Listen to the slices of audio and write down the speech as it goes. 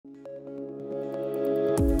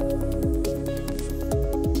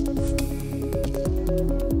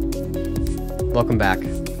Welcome back.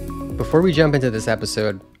 Before we jump into this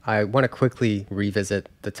episode, I want to quickly revisit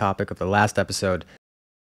the topic of the last episode,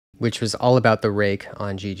 which was all about the rake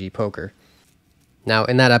on GG Poker. Now,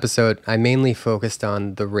 in that episode, I mainly focused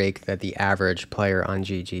on the rake that the average player on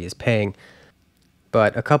GG is paying,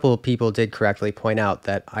 but a couple of people did correctly point out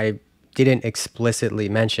that I didn't explicitly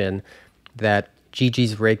mention that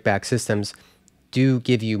GG's rakeback systems do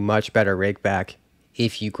give you much better rakeback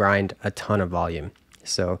if you grind a ton of volume.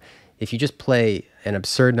 So if you just play an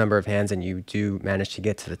absurd number of hands and you do manage to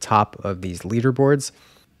get to the top of these leaderboards,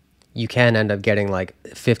 you can end up getting like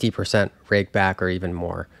 50% rakeback or even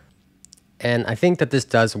more. And I think that this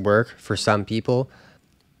does work for some people,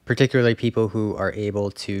 particularly people who are able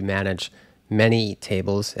to manage many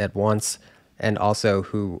tables at once and also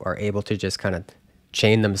who are able to just kind of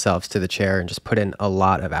chain themselves to the chair and just put in a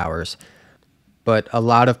lot of hours. But a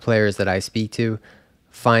lot of players that I speak to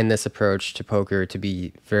find this approach to poker to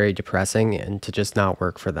be very depressing and to just not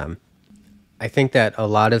work for them. I think that a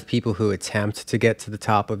lot of people who attempt to get to the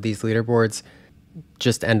top of these leaderboards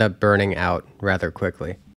just end up burning out rather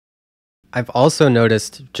quickly. I've also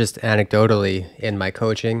noticed, just anecdotally in my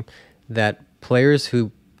coaching, that players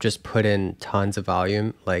who just put in tons of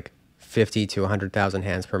volume, like 50 to 100,000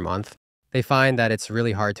 hands per month, they find that it's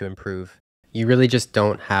really hard to improve. You really just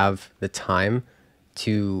don't have the time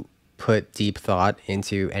to put deep thought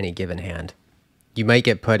into any given hand. You might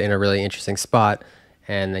get put in a really interesting spot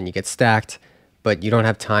and then you get stacked, but you don't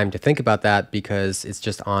have time to think about that because it's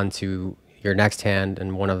just on to your next hand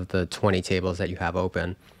and one of the 20 tables that you have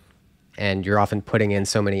open. And you're often putting in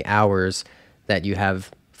so many hours that you have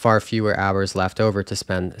far fewer hours left over to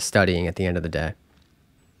spend studying at the end of the day.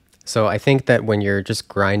 So I think that when you're just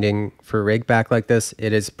grinding for rakeback like this,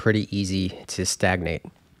 it is pretty easy to stagnate.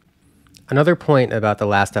 Another point about the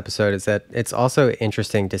last episode is that it's also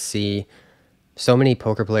interesting to see so many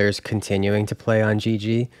poker players continuing to play on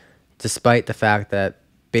GG, despite the fact that,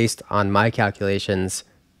 based on my calculations,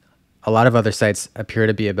 a lot of other sites appear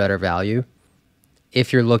to be a better value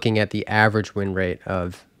if you're looking at the average win rate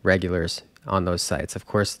of regulars on those sites. Of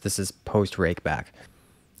course, this is post-rakeback.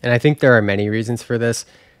 And I think there are many reasons for this.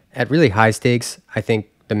 At really high stakes, I think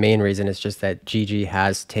the main reason is just that GG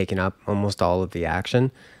has taken up almost all of the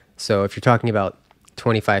action. So if you're talking about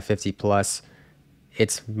 25, 50 plus,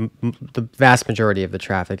 the vast majority of the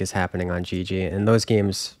traffic is happening on GG. And those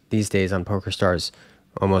games these days on PokerStars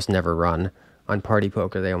almost never run. On Party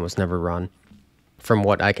Poker, they almost never run, from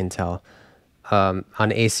what I can tell. On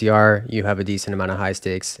ACR, you have a decent amount of high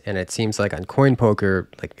stakes. And it seems like on Coin Poker,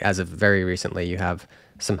 like as of very recently, you have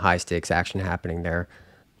some high stakes action happening there.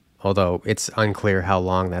 Although it's unclear how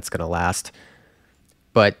long that's going to last.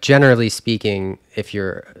 But generally speaking, if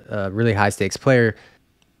you're a really high stakes player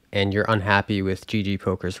and you're unhappy with GG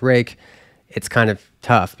Poker's rake, it's kind of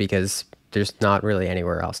tough because there's not really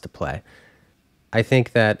anywhere else to play. I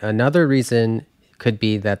think that another reason could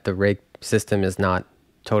be that the rake system is not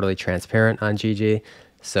totally transparent on GG.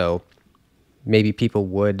 So maybe people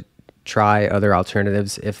would try other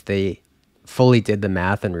alternatives if they fully did the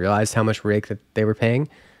math and realized how much rake that they were paying.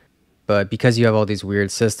 But because you have all these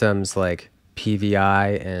weird systems like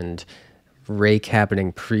PVI and rake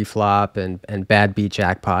happening pre-flop and bad beat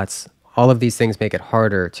jackpots, all of these things make it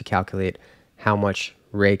harder to calculate how much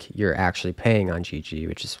rake you're actually paying on GG,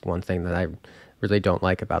 which is one thing that I really don't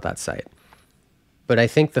like about that site. But I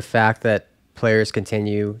think the fact that players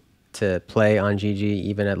continue to play on GG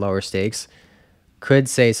even at lower stakes could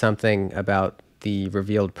say something about the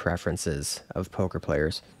revealed preferences of poker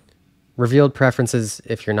players. Revealed preferences,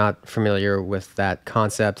 if you're not familiar with that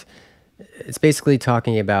concept, it's basically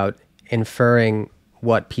talking about inferring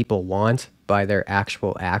what people want by their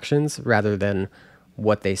actual actions rather than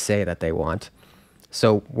what they say that they want.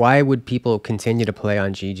 So why would people continue to play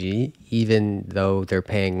on GG even though they're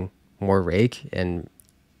paying more rake and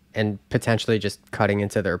potentially just cutting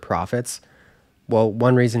into their profits? Well,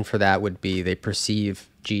 one reason for that would be they perceive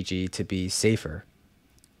GG to be safer.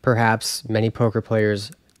 Perhaps many poker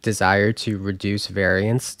players desire to reduce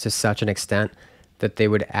variance to such an extent that they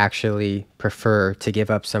would actually prefer to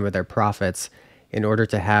give up some of their profits in order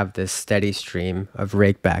to have this steady stream of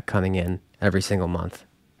rakeback coming in every single month.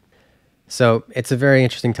 So it's a very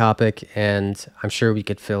interesting topic, and I'm sure we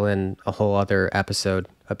could fill in a whole other episode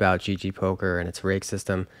about GG Poker and its rake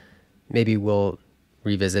system. Maybe we'll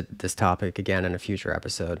revisit this topic again in a future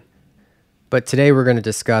episode. But today we're going to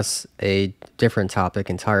discuss a different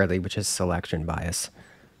topic entirely, which is selection bias.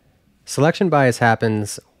 Selection bias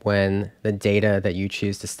happens when the data that you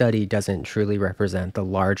choose to study doesn't truly represent the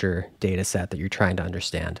larger data set that you're trying to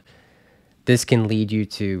understand. This can lead you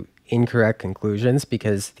to incorrect conclusions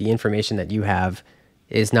because the information that you have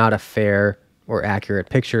is not a fair or accurate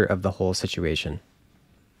picture of the whole situation.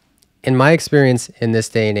 In my experience in this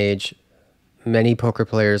day and age, many poker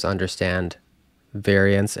players understand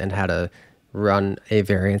variance and how to run a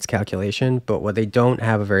variance calculation, but what they don't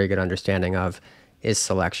have a very good understanding of is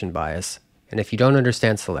selection bias. And if you don't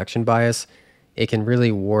understand selection bias, it can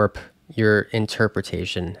really warp your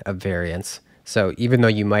interpretation of variance. So even though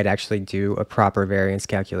you might actually do a proper variance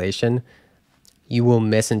calculation, you will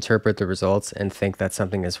misinterpret the results and think that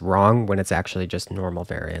something is wrong when it's actually just normal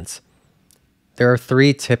variance. There are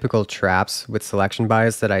 3 typical traps with selection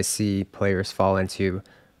bias that I see players fall into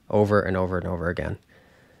over and over and over again.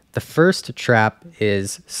 The first trap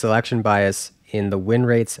is selection bias in the win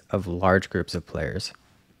rates of large groups of players.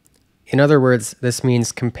 In other words, this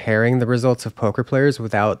means comparing the results of poker players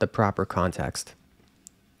without the proper context.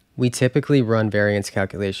 We typically run variance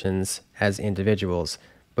calculations as individuals,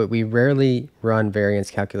 but we rarely run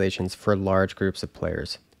variance calculations for large groups of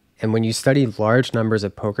players. And when you study large numbers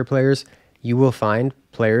of poker players, you will find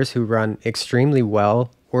players who run extremely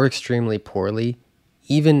well or extremely poorly,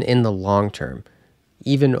 even in the long term,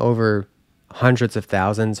 even over hundreds of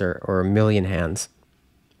thousands or a million hands.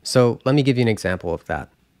 So let me give you an example of that.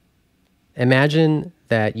 Imagine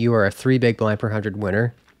that you are a 3 big blind per 100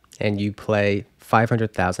 winner and you play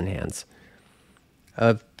 500,000 hands.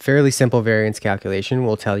 A fairly simple variance calculation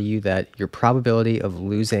will tell you that your probability of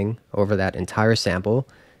losing over that entire sample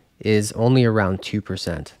is only around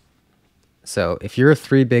 2%. So if you're a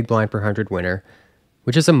 3 big blind per 100 winner,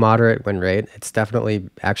 which is a moderate win rate, it's definitely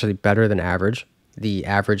actually better than average. The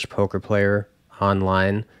average poker player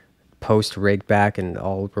online, post rig back and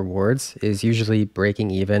all rewards, is usually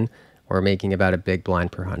breaking even or making about a big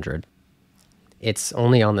blind per 100. It's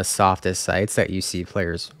only on the softest sites that you see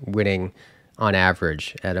players winning on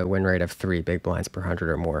average at a win rate of 3 big blinds per 100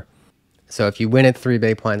 or more. So if you win at 3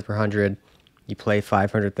 big blinds per 100, you play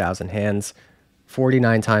 500,000 hands,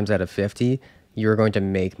 49 times out of 50, you're going to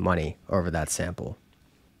make money over that sample.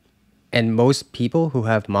 And most people who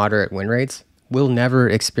have moderate win rates will never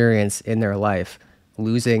experience in their life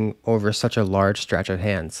losing over such a large stretch of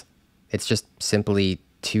hands. It's just simply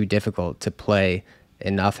too difficult to play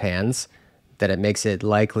enough hands that it makes it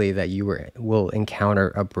likely that you will encounter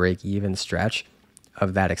a break-even stretch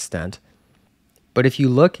of that extent. But if you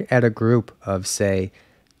look at a group of, say,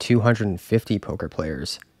 250 poker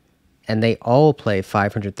players, and they all play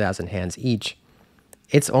 500,000 hands each,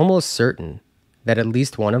 it's almost certain that at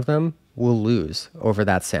least one of them will lose over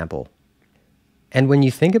that sample. And when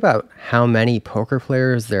you think about how many poker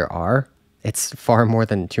players there are, it's far more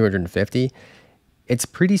than 250. It's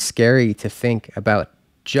pretty scary to think about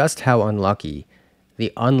just how unlucky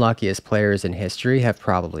the unluckiest players in history have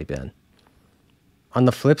probably been. On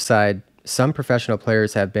the flip side, some professional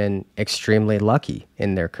players have been extremely lucky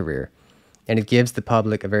in their career, and it gives the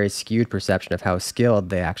public a very skewed perception of how skilled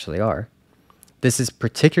they actually are. This is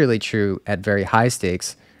particularly true at very high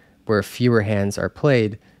stakes, where fewer hands are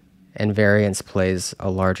played and variance plays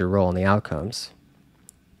a larger role in the outcomes.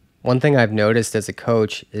 One thing I've noticed as a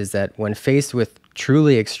coach is that when faced with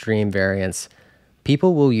truly extreme variance,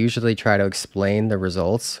 people will usually try to explain the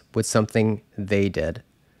results with something they did.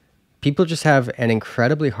 People just have an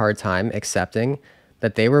incredibly hard time accepting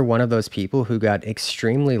that they were one of those people who got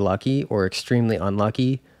extremely lucky or extremely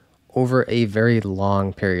unlucky over a very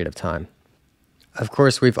long period of time. Of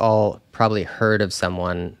course, we've all probably heard of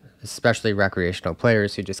someone, especially recreational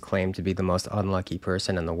players, who just claim to be the most unlucky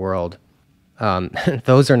person in the world.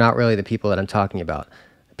 Those are not really the people that I'm talking about.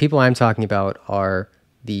 The people I'm talking about are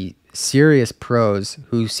the serious pros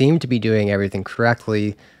who seem to be doing everything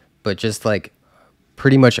correctly, but just like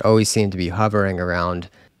pretty much always seem to be hovering around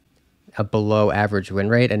a below average win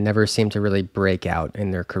rate and never seem to really break out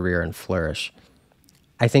in their career and flourish.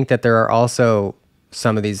 I think that there are also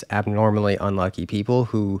some of these abnormally unlucky people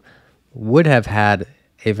who would have had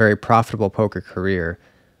a very profitable poker career,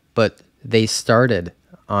 but they started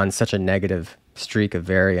on such a negative streak of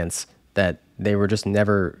variance that they were just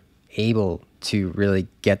never able to really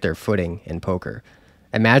get their footing in poker.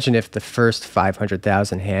 Imagine if the first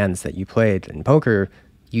 500,000 hands that you played in poker,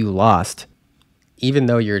 you lost, even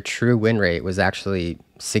though your true win rate was actually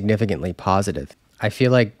significantly positive. I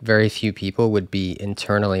feel like very few people would be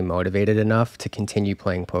internally motivated enough to continue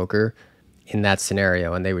playing poker in that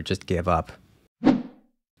scenario, and they would just give up.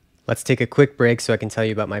 Let's take a quick break so I can tell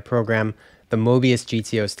you about my program, the Mobius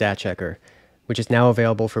GTO Stat Checker, which is now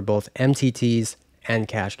available for both MTTs and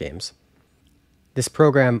cash games. This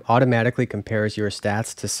program automatically compares your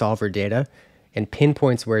stats to solver data and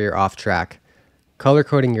pinpoints where you're off track,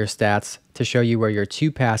 color-coding your stats to show you where you're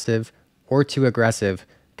too passive or too aggressive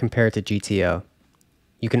compared to GTO.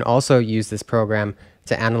 You can also use this program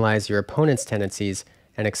to analyze your opponent's tendencies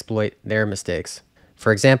and exploit their mistakes.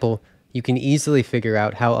 For example, you can easily figure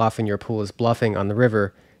out how often your pool is bluffing on the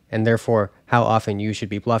river, and therefore how often you should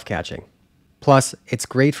be bluff catching. Plus, it's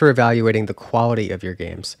great for evaluating the quality of your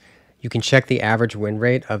games. You can check the average win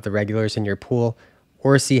rate of the regulars in your pool,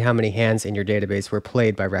 or see how many hands in your database were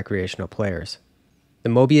played by recreational players. The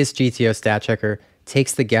Mobius GTO Stat Checker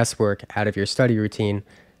takes the guesswork out of your study routine,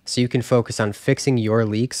 so you can focus on fixing your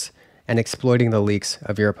leaks and exploiting the leaks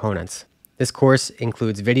of your opponents. This course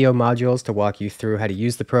includes video modules to walk you through how to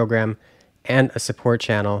use the program, and a support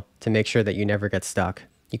channel to make sure that you never get stuck.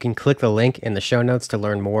 You can click the link in the show notes to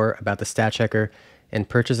learn more about the Stat Checker and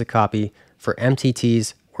purchase a copy for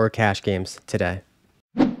MTTs or cash games today.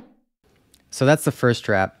 So that's the first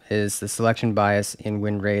trap, is the selection bias in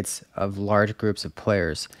win rates of large groups of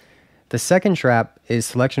players. The second trap is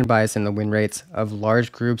selection bias in the win rates of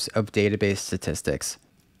large groups of database statistics.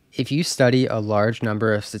 If you study a large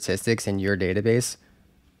number of statistics in your database,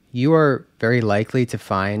 you are very likely to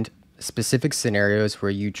find specific scenarios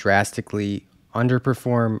where you drastically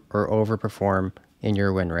underperform or overperform in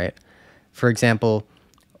your win rate. For example,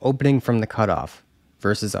 opening from the cutoff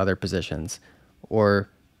versus other positions, or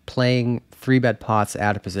playing 3-bet pots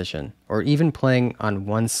out of position, or even playing on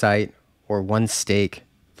one site or one stake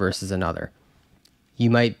versus another. You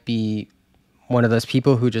might be one of those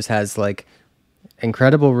people who just has like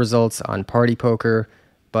incredible results on party poker,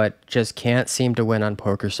 but just can't seem to win on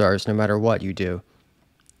PokerStars no matter what you do.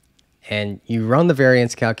 And you run the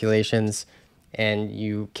variance calculations and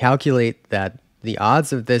you calculate that the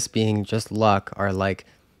odds of this being just luck are like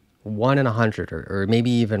 1 in 100 or maybe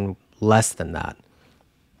even less than that.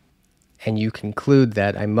 And you conclude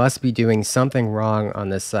that I must be doing something wrong on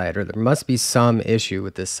this site, or there must be some issue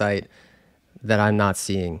with this site that I'm not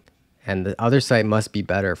seeing, and the other site must be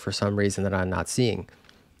better for some reason that I'm not seeing.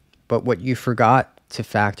 But what you forgot to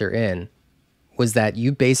factor in was that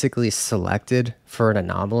you basically selected for an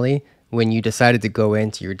anomaly when you decided to go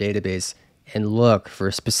into your database and look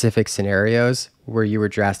for specific scenarios where you were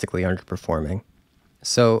drastically underperforming.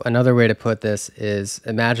 So another way to put this is,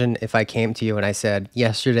 imagine if I came to you and I said,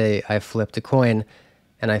 yesterday I flipped a coin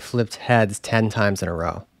and I flipped heads 10 times in a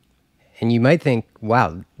row. And you might think,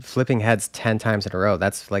 wow, flipping heads 10 times in a row,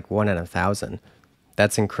 that's like 1 in 1,000.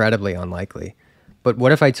 That's incredibly unlikely. But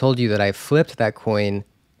what if I told you that I flipped that coin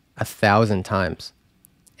 1,000 times?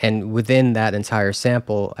 And within that entire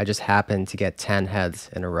sample, I just happened to get 10 heads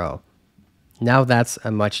in a row. Now that's a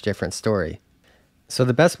much different story. So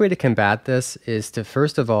the best way to combat this is to,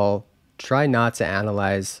 first of all, try not to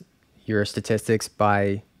analyze your statistics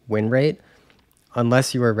by win rate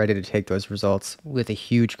unless you are ready to take those results with a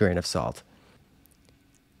huge grain of salt.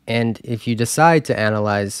 And if you decide to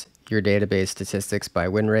analyze your database statistics by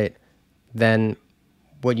win rate, then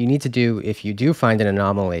what you need to do if you do find an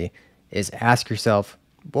anomaly is ask yourself,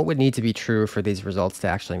 what would need to be true for these results to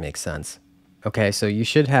actually make sense? Okay, so you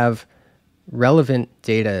should have relevant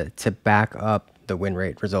data to back up the win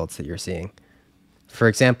rate results that you're seeing. For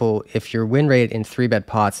example, if your win rate in 3-bet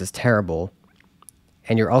pots is terrible,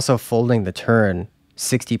 and you're also folding the turn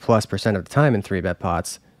 60+% of the time in 3-bet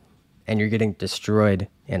pots, and you're getting destroyed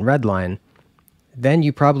in redline, then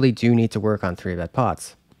you probably do need to work on 3-bet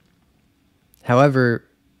pots. However,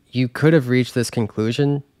 you could have reached this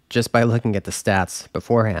conclusion just by looking at the stats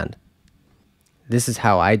beforehand. This is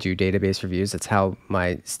how I do database reviews. It's how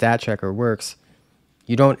my stat checker works.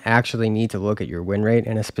 You don't actually need to look at your win rate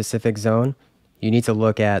in a specific zone. You need to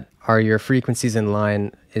look at, are your frequencies in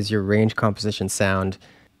line? Is your range composition sound?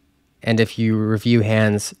 And if you review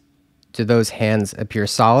hands, do those hands appear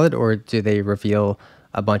solid, or do they reveal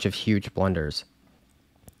a bunch of huge blunders?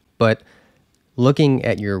 But looking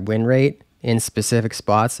at your win rate in specific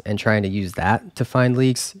spots and trying to use that to find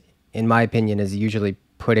leaks, in my opinion, is usually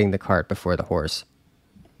putting the cart before the horse.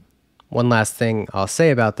 One last thing I'll say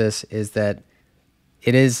about this is that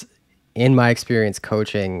it is, in my experience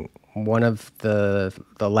coaching, one of the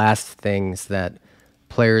last things that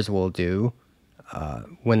players will do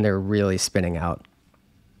when they're really spinning out.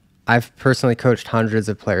 I've personally coached hundreds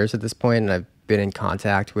of players at this point, and I've been in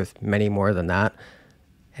contact with many more than that.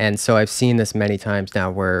 And so I've seen this many times now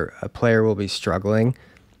where a player will be struggling.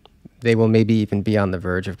 They will maybe even be on the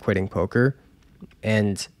verge of quitting poker.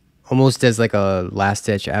 And almost as like a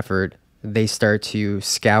last-ditch effort, they start to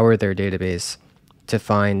scour their database to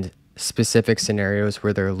find specific scenarios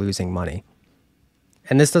where they're losing money.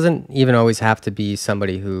 And this doesn't even always have to be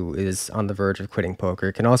somebody who is on the verge of quitting poker.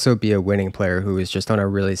 It can also be a winning player who is just on a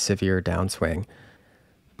really severe downswing.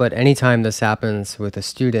 But anytime this happens with a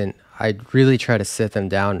student, I'd really try to sit them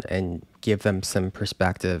down and give them some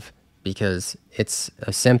perspective, because it's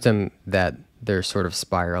a symptom that they're sort of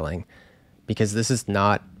spiraling, because this is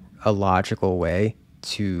not a logical way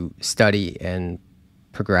to study and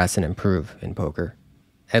progress and improve in poker,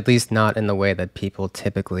 at least not in the way that people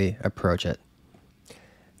typically approach it.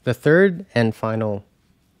 The third and final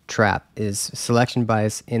trap is selection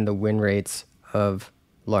bias in the win rates of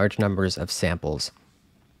large numbers of samples.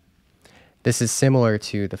 This is similar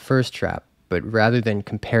to the first trap, but rather than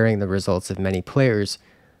comparing the results of many players,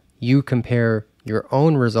 you compare your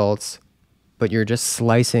own results, but you're just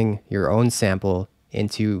slicing your own sample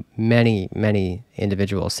into many, many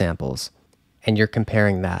individual samples, and you're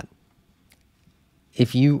comparing that.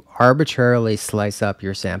 If you arbitrarily slice up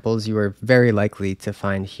your samples, you are very likely to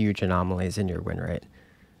find huge anomalies in your win rate.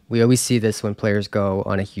 We always see this when players go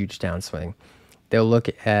on a huge downswing. They'll look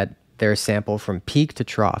at their sample from peak to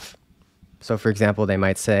trough. So for example, they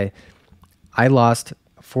might say, I lost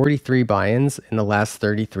 43 buy-ins in the last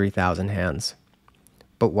 33,000 hands.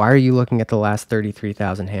 But why are you looking at the last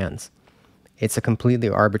 33,000 hands? It's a completely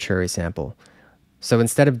arbitrary sample. So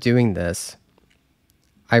instead of doing this,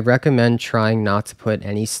 I recommend trying not to put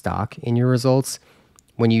any stock in your results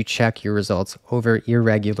when you check your results over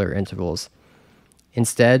irregular intervals.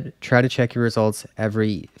 Instead, try to check your results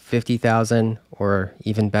every 50,000 or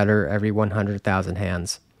even better, every 100,000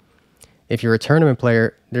 hands. If you're a tournament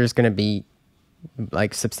player, there's going to be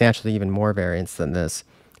like substantially even more variance than this,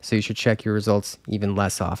 so you should check your results even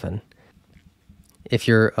less often. If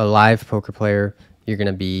you're a live poker player, you're going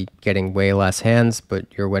to be getting way less hands, but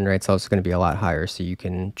your win rate's also going to be a lot higher, so you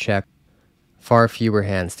can check far fewer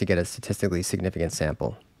hands to get a statistically significant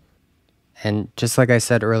sample. And just like I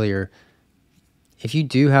said earlier, if you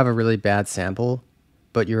do have a really bad sample,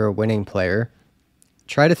 but you're a winning player,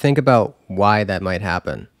 try to think about why that might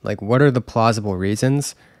happen. Like, what are the plausible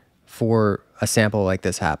reasons for a sample like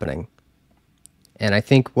this happening? And I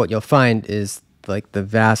think what you'll find is, like, the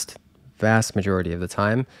vast majority of the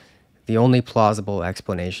time, the only plausible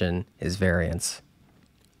explanation is variance.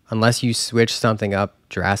 Unless you switch something up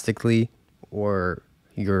drastically or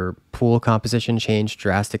your pool composition changed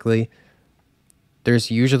drastically,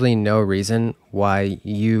 there's usually no reason why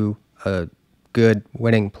you, a good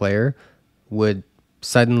winning player, would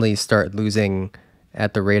suddenly start losing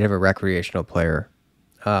at the rate of a recreational player.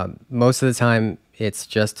 Most of the time, it's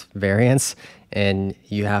just variance, and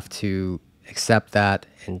you have to accept that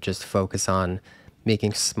and just focus on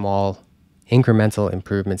making small incremental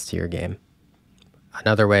improvements to your game.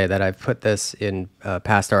 Another way that I've put this in a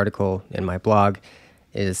past article in my blog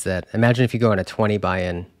is that imagine if you go on a 20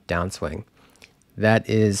 buy-in downswing. That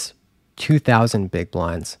is 2,000 big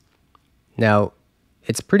blinds. Now,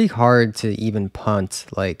 it's pretty hard to even punt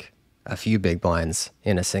like a few big blinds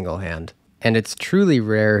in a single hand. And it's truly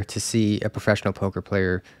rare to see a professional poker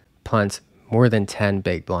player punt more than 10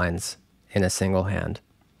 big blinds in a single hand.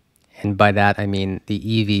 And by that, I mean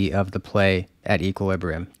the EV of the play at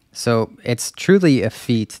equilibrium. So it's truly a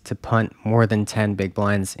feat to punt more than 10 big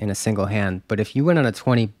blinds in a single hand. But if you went on a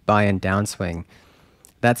 20 buy-in downswing,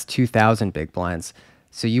 that's 2,000 big blinds.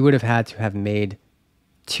 So you would have had to have made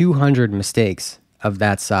 200 mistakes of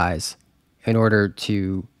that size in order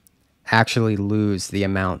to actually lose the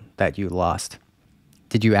amount that you lost.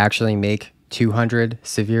 Did you actually make 200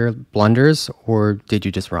 severe blunders, or did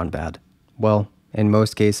you just run bad? Well, in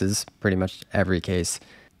most cases, pretty much every case,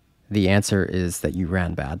 the answer is that you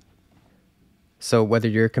ran bad. So whether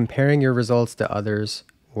you're comparing your results to others,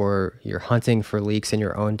 or you're hunting for leaks in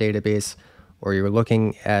your own database, or you're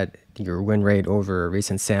looking at your win rate over a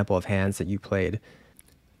recent sample of hands that you played,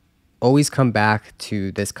 always come back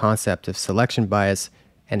to this concept of selection bias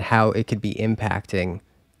and how it could be impacting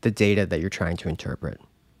the data that you're trying to interpret.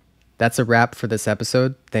 That's a wrap for this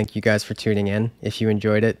episode. Thank you guys for tuning in. If you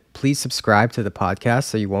enjoyed it, please subscribe to the podcast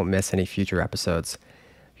so you won't miss any future episodes.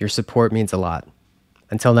 Your support means a lot.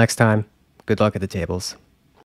 Until next time, good luck at the tables.